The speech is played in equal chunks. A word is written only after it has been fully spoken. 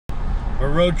We're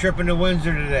road tripping to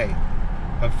Windsor today.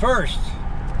 But first,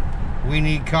 we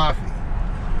need coffee.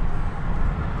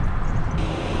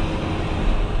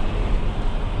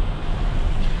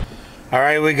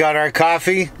 Alright, we got our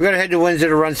coffee. We're going to head to Windsor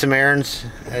to run some errands.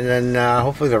 And then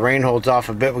hopefully the rain holds off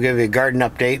a bit. We'll give you a garden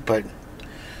update. But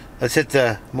let's hit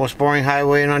the most boring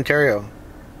highway in Ontario.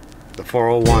 The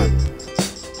 401.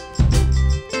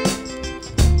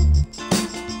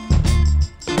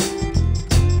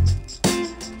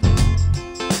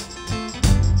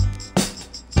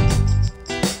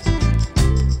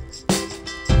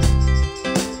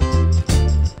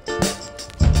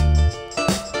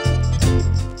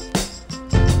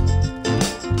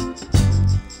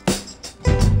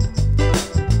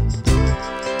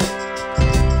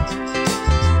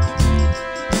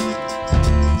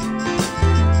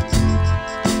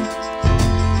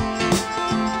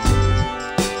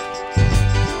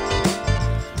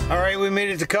 We made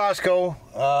it to Costco.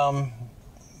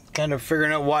 Kind of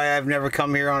figuring out why I've never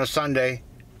come here on a Sunday.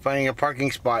 Finding a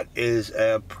parking spot is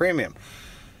a premium.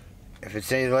 If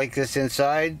it's anything like this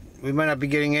inside, we might not be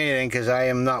getting anything because I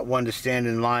am not one to stand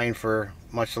in line for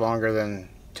much longer than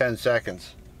 10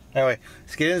 seconds. Anyway,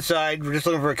 let's get inside. We're just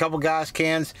looking for a couple gas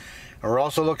cans, and we're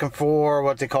also looking for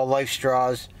what they call life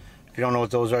straws. If you don't know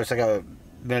what those are, it's like a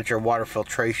miniature water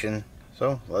filtration.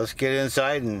 So let's get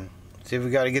inside and see if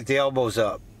we got to get the elbows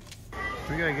up.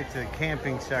 We gotta get to the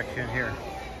camping section here.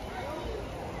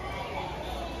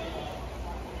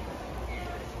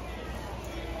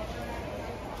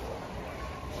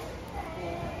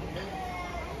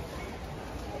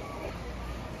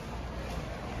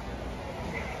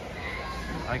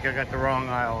 I think I got the wrong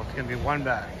aisle. It's gonna be one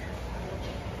back.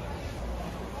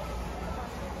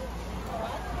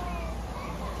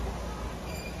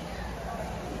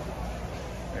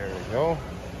 There we go.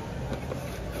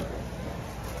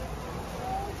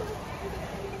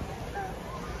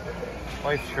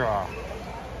 Life straw.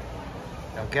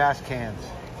 Now gas cans.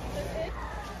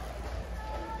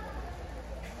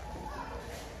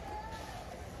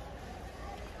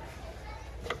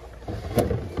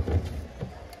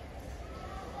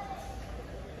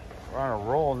 We're on a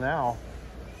roll now.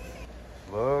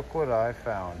 Look what I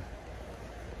found.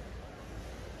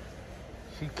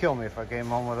 She'd kill me if I came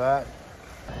home with that.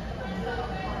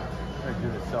 I'm gonna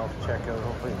do the self-checkout.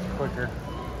 Hopefully it's quicker.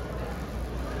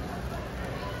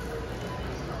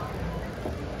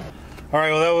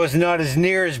 Alright, well that was not as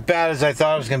near as bad as I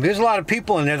thought it was going to be. There's a lot of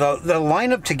people in there. The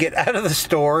lineup to get out of the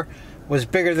store was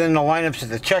bigger than the lineups at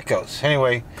the checkouts.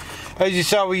 Anyway, as you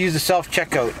saw, we used the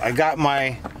self-checkout. I got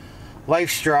my life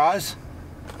straws.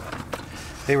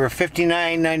 They were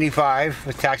 $59.95.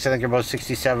 With tax, I think they're about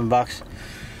 67 bucks.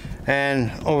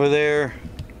 And over there,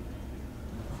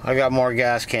 I got more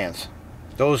gas cans.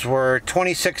 Those were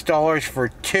 $26 for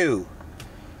two.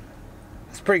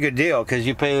 It's a pretty good deal because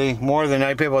you pay more than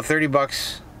I pay, about 30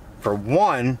 bucks for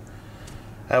one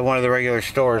at one of the regular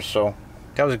stores, so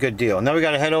that was a good deal. Now we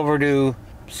got to head over to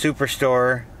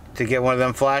Superstore to get one of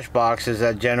them flash boxes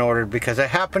that Jen ordered because I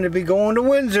happen to be going to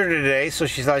Windsor today, so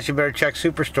she thought she better check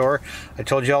Superstore. I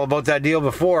told you all about that deal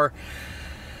before.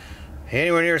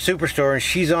 Anywhere near a Superstore, and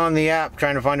she's on the app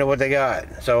trying to find out what they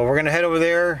got. So we're gonna head over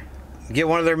there, get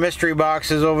one of their mystery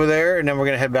boxes over there, and then we're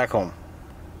gonna head back home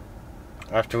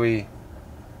after we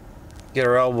get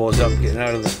our elbows up getting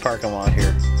out of this parking lot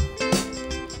here.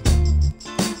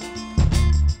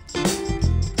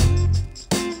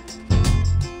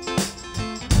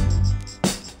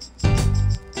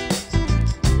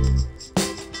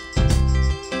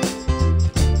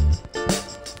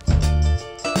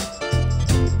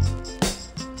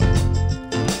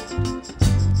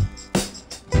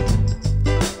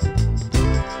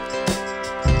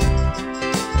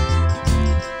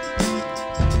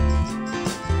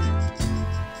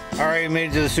 Alright,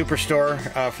 made it to the Superstore.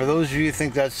 For those of you who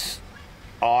think that's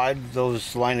odd,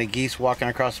 those line of geese walking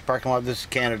across the parking lot, this is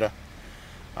Canada.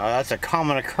 That's a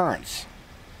common occurrence.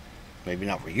 Maybe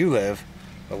not where you live,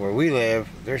 but where we live,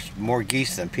 there's more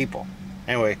geese than people.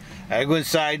 Anyway, I gotta go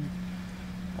inside.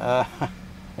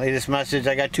 Latest message,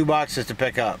 I got 2 boxes to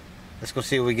pick up. Let's go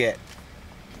see what we get.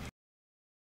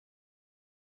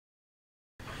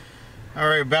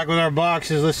 Alright, back with our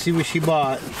boxes. Let's see what she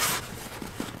bought.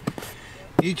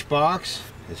 Each box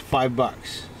is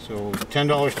 $5, so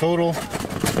 $10 total.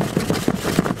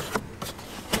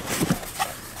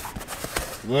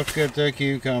 Look at the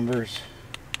cucumbers,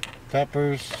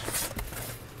 peppers,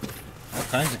 all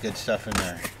kinds of good stuff in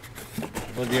there.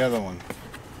 What the other one?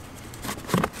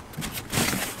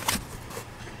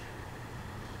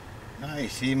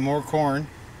 Nice, even more corn.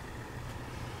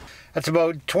 That's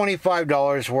about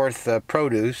 $25 worth of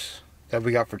produce that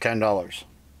we got for $10.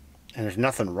 and there's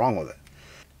nothing wrong with it.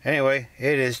 Anyway,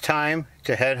 it is time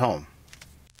to head home.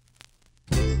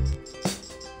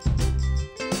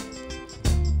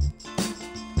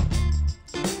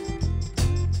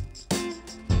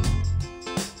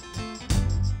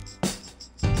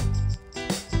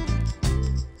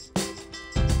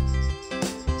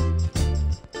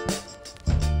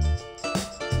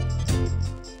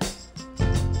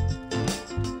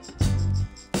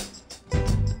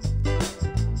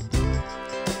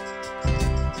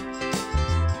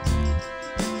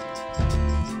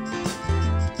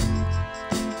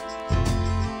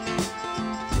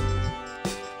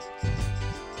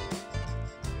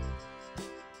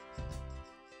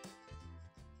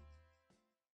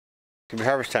 It's gonna be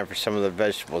harvest time for some of the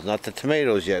vegetables, not the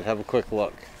tomatoes yet. Have a quick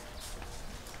look.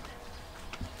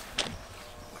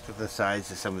 Look at the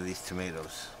size of some of these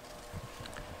tomatoes.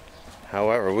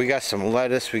 However, we got some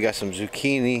lettuce, we got some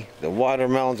zucchini, the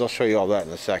watermelons, I'll show you all that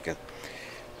in a second.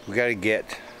 We got to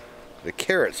get the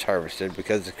carrots harvested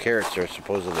because the carrots are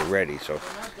supposedly ready, so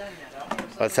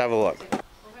let's have a look.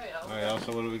 Alright,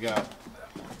 Elsa, what do we got?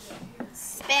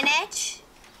 Spinach,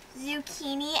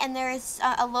 zucchini, and there's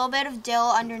a little bit of dill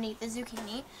underneath the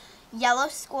zucchini. Yellow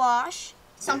squash,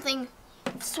 something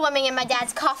swimming in my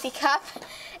dad's coffee cup,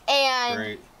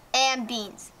 and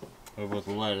beans. What about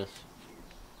the lettuce?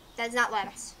 That's not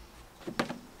lettuce.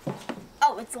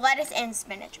 Oh, it's lettuce and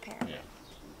spinach, apparently.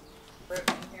 Yeah.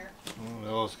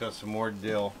 Oh, it's got some more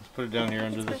dill. Let's put it down here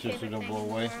under this just so it don't blow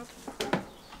away.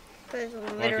 I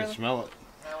can smell it.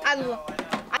 I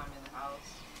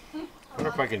wonder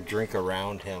if I can drink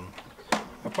around him.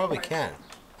 I probably can.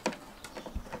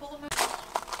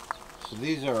 So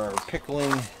these are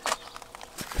pickling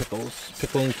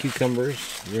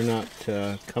cucumbers. They're not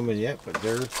coming yet, but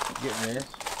they're getting there.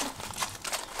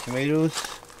 Tomatoes.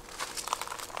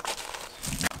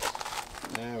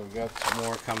 Now we got some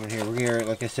more coming here. We're gonna,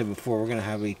 like I said before, we're gonna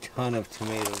have a ton of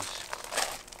tomatoes.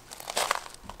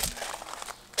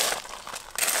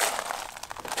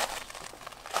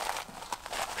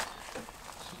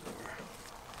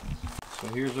 So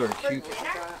here's our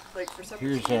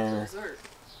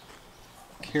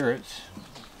carrots.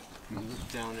 If you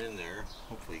look down in there,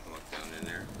 hopefully you can look down in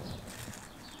there.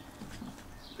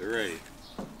 They're ready.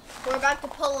 We're about to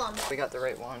pull them. We got the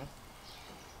right one.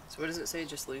 So what does it say?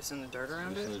 Just loosen the dirt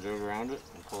around it? Loosen the dirt around it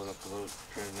and pull it up a little,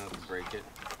 try not to break it.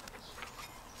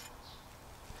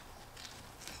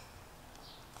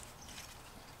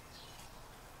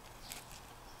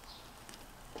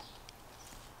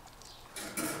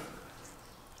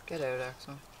 Get out,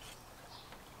 Axel.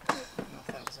 I don't know if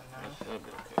that was enough. That'll be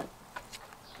okay.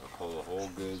 I'll pull the whole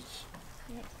goods.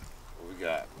 Yep. What we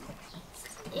got?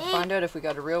 We'll find out if we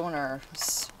got a real one or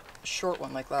a short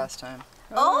one like last time.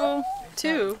 Oh!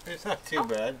 Two. It's not too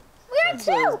bad. We got That's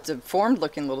two! a deformed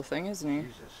looking little thing, isn't he?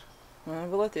 Jesus. Well,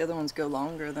 we'll let the other ones go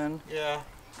longer then. Yeah.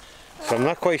 So I'm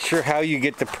not quite sure how you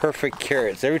get the perfect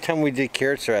carrots. Every time we did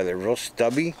carrots, they're either real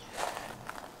stubby,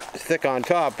 thick on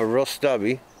top, but real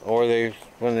stubby, or it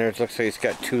looks like it's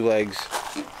got two legs.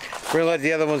 We're gonna let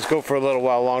the other ones go for a little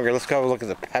while longer. Let's go have a look at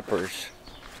the peppers.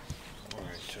 All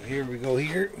right, so here we go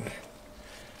here.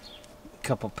 A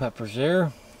couple peppers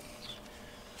there.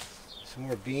 Some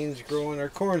more beans growing. Our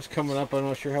corn's coming up. I'm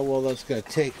not sure how well that's gonna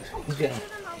take.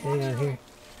 Hang on here.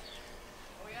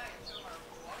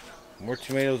 More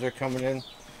tomatoes are coming in.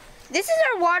 This is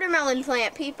our watermelon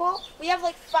plant, people. We have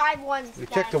like 5 ones. We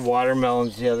checked the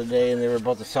watermelons the other day, and they were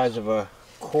about the size of a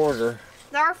quarter.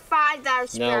 There are 5 that are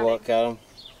sprouting. Now look at them.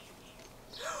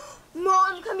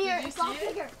 Mom, come here. It's all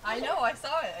bigger. I know, I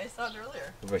saw it. I saw it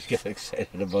earlier. Everybody's getting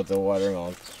excited about the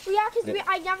watermelons. Well, yeah, because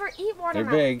I never eat watermelon.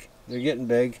 They're big. They're getting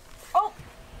big. Oh.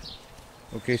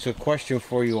 Okay, so question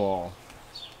for you all.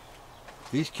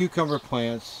 These cucumber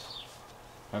plants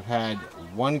have had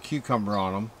 1 cucumber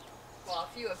on them. Well,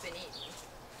 a few have been eaten.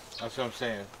 That's what I'm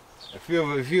saying. A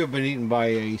few have been eaten by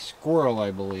a squirrel,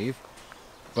 I believe,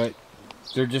 but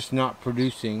they're just not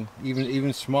producing.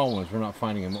 Even small ones, we're not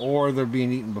finding them, or they're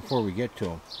being eaten before we get to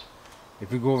them.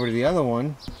 If we go over to the other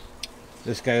one,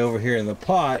 this guy over here in the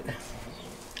pot,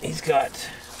 he's got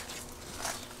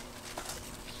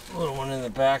a little one in the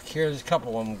back here. There's a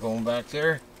couple of them going back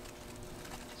there.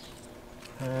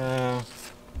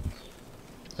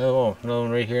 Oh, another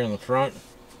one right here in the front.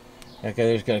 That guy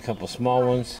there's got a couple small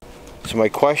ones. So my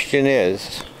question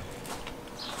is,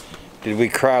 did we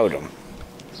crowd them?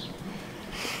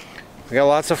 We got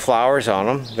lots of flowers on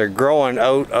them. They're growing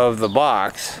out of the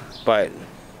box, but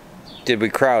did we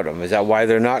crowd them? Is that why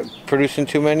they're not producing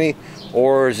too many?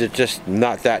 Or is it just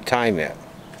not that time yet?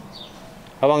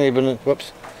 How long have they been in,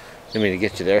 whoops, didn't mean to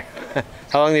get you there.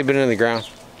 How long have they been in the ground?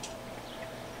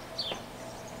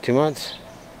 2 months?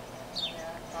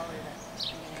 Yeah, probably the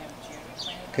beginning of June. We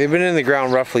planted. They've been in the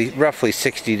ground roughly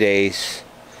 60 days.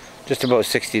 Just about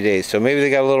 60 days. So maybe they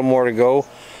got a little more to go.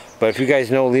 But if you guys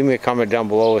know, leave me a comment down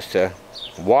below as to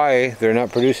why they're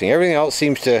not producing. Everything else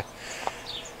seems to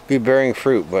be bearing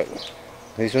fruit, but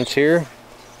these ones here,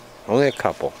 only a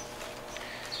couple.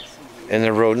 And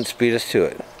the rodents beat us to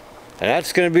it. And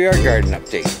that's going to be our garden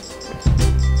update.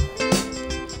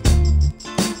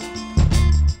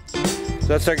 So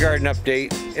that's our garden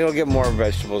update. It'll get more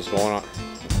vegetables going on.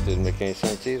 Didn't make any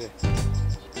sense either.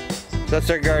 So that's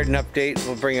our garden update.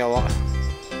 We'll bring you along.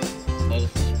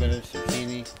 Lettuce, spinach,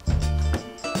 zucchini.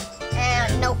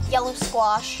 And nope, yellow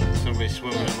squash. Somebody's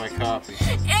swimming in my coffee.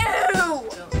 Ew!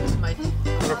 Don't miss my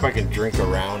I wonder if I can drink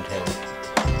around him.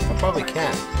 I probably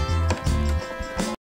can.